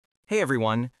Hey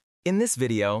everyone! In this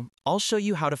video, I'll show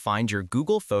you how to find your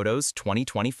Google Photos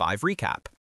 2025 recap.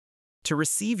 To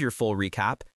receive your full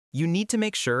recap, you need to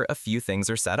make sure a few things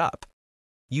are set up.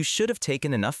 You should have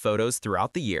taken enough photos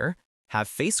throughout the year, have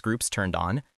face groups turned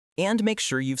on, and make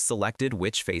sure you've selected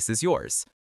which face is yours.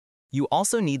 You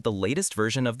also need the latest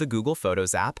version of the Google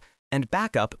Photos app, and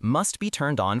backup must be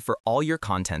turned on for all your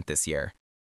content this year.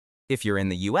 If you're in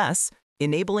the US,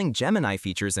 enabling Gemini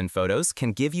features in Photos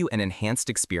can give you an enhanced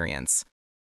experience.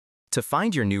 To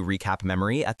find your new recap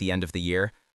memory at the end of the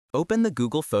year, open the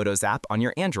Google Photos app on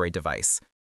your Android device.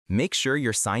 Make sure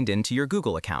you're signed into your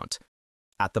Google account.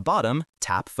 At the bottom,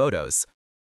 tap Photos.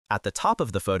 At the top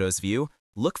of the Photos view,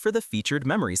 look for the Featured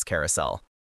Memories carousel.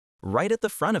 Right at the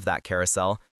front of that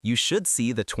carousel, you should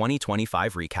see the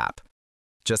 2025 recap.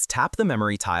 Just tap the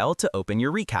memory tile to open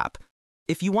your recap.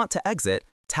 If you want to exit,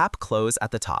 tap Close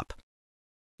at the top.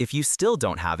 If you still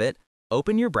don't have it,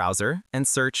 open your browser and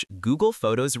search Google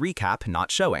Photos Recap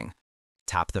Not Showing.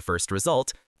 Tap the first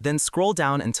result, then scroll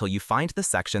down until you find the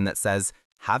section that says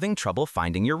Having Trouble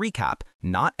Finding Your Recap,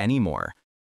 Not Anymore.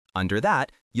 Under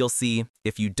that, you'll see,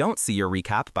 if you don't see your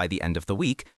recap by the end of the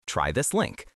week, try this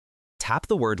link. Tap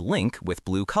the word link with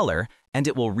blue color, and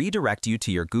it will redirect you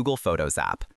to your Google Photos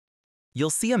app. You'll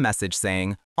see a message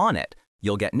saying, On it.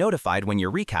 You'll get notified when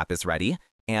your recap is ready,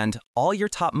 and all your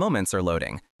top moments are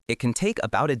loading. It can take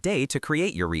about a day to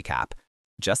create your recap.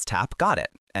 Just tap Got it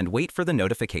and wait for the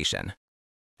notification.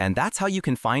 And that's how you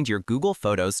can find your Google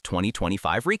Photos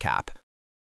 2025 recap.